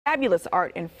Fabulous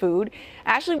art and food.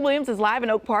 Ashley Williams is live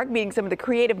in Oak Park meeting some of the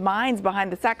creative minds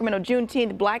behind the Sacramento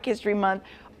Juneteenth Black History Month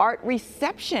art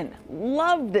reception.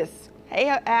 Love this. Hey,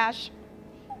 Ash.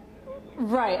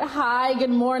 Right. Hi,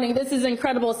 good morning. This is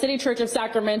incredible. City Church of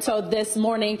Sacramento this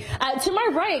morning. To my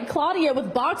right, Claudia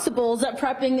with Boxables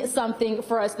prepping something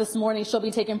for us this morning. She'll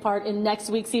be taking part in next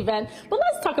week's event. But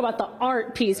let's talk about the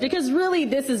art piece, because really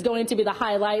this is going to be the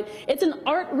highlight. It's an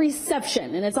art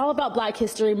reception, and it's all about Black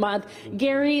History Month.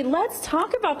 Gary, let's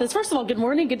talk about this. First of all, good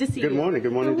morning. Good to see you. Good morning.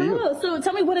 Good morning to you. So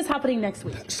tell me what is happening next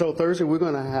week. So Thursday, we're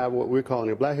going to have what we're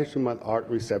calling a Black History Month art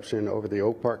reception over the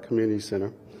Oak Park Community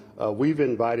Center. We've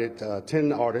invited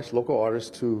 10 artists, local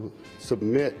artists, to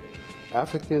submit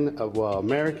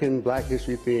American Black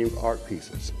History themed art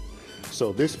pieces.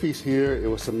 So this piece here, it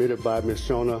was submitted by Ms.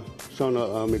 Shona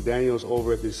McDaniels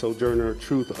over at the Sojourner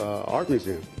Truth Art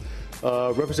Museum,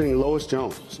 representing Lois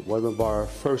Jones, one of our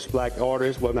first black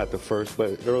artists, well, not the first,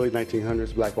 but early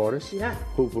 1900s black artists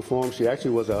who performed. She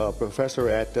actually was a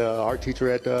professor art teacher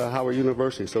at Howard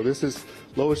University. So this is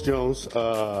Lois Jones,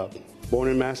 born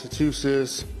in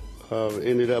Massachusetts.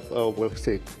 Ended up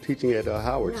teaching at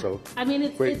Howard. So I mean,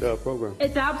 it's great program.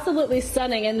 It's absolutely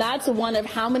stunning, and that's one of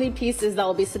how many pieces that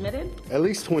will be submitted? At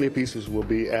least 20 pieces will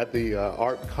be at the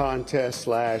art contest /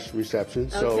 reception.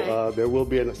 So there will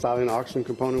be a silent auction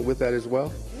component with that as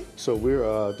well. So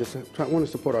we're just want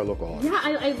to support our local artists.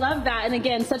 Yeah, I love that. And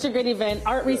again, such a great event,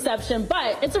 art reception,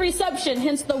 but it's a reception,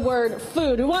 hence the word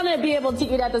food. We want to be able to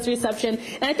eat at this reception.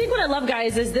 And I think what I love,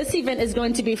 guys, is this event is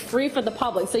going to be free for the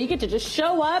public. So you get to just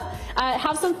show up,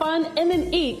 have some fun, and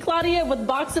then eat. Claudia with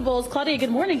Boxables. Claudia,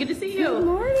 good morning. Good to see you. Good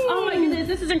morning. Oh my goodness,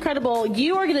 this is incredible.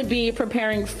 You are going to be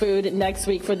preparing food next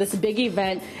week for this big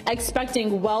event,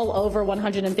 expecting well over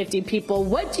 150 people.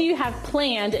 What do you have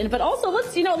planned? But also,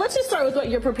 let's just start with what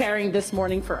you're preparing this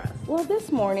morning for us. Well,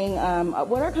 this morning,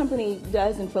 what our company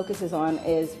does and focuses on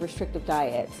is restrictive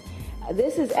diets.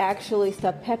 This is actually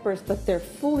stuffed peppers, but they're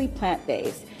fully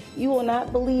plant-based. You will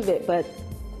not believe it, but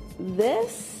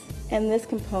this and this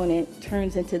component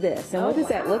turns into this. And what does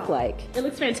that look like? It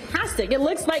looks fantastic. It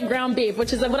looks like ground beef,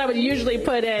 which is what I would usually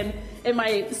put in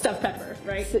my stuffed pepper,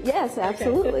 right? So, yes,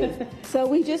 absolutely. Okay. So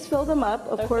we just fill them up,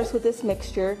 of course, with this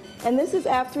mixture. And this is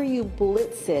after you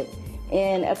blitz it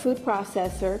in a food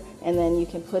processor, and then you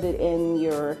can put it in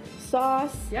your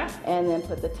sauce, and then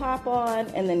put the top on,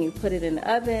 and then you put it in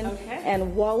the oven,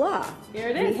 and voila! Here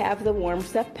it is. We have the warm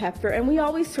stuffed pepper, and we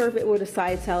always serve it with a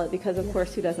side salad because, of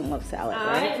course, who doesn't love salad,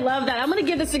 right? I love that. I'm going to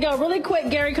give this a go really quick.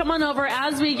 Gary, come on over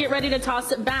as we get ready to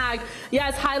toss it back.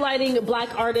 Yes, highlighting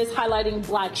black artists, highlighting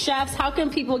black chefs. How can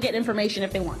people get information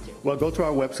if they want to? Well, go to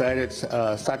our website. It's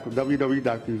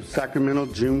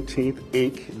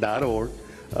www.sacramentojuneteenthinc.org.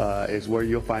 Is where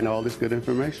you'll find all this good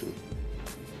information.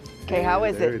 Okay, how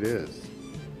is it? There it is.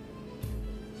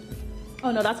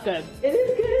 Oh no, that's good. It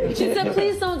is good. She said,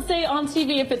 please don't say on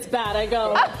TV if it's bad. I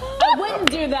go, I wouldn't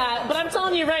do that, but I'm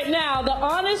telling you right now, the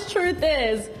honest truth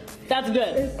is, that's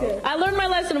good. It's good. I learned my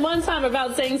lesson one time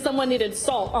about saying someone needed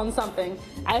salt on something.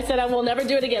 I said I will never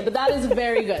do it again, but that is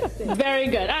very good. Very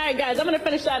good. All right, guys, I'm going to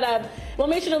finish that up. We'll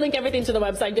make sure to link everything to the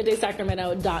website,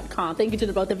 gooddaysacramento.com. Thank you to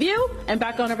the both of you, and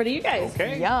back on over to you guys.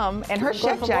 Okay. Yum. And her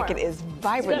chef jacket is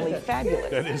vibrantly fabulous.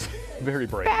 That is very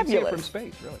brave. Fabulous. From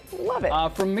space, really. Love it.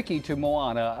 From Mickey to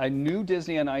Moana, a new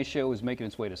Disney on Ice show is making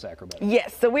its way to Sacramento.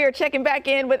 Yes, so we are checking back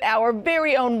in with our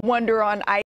very own Wonder on Ice.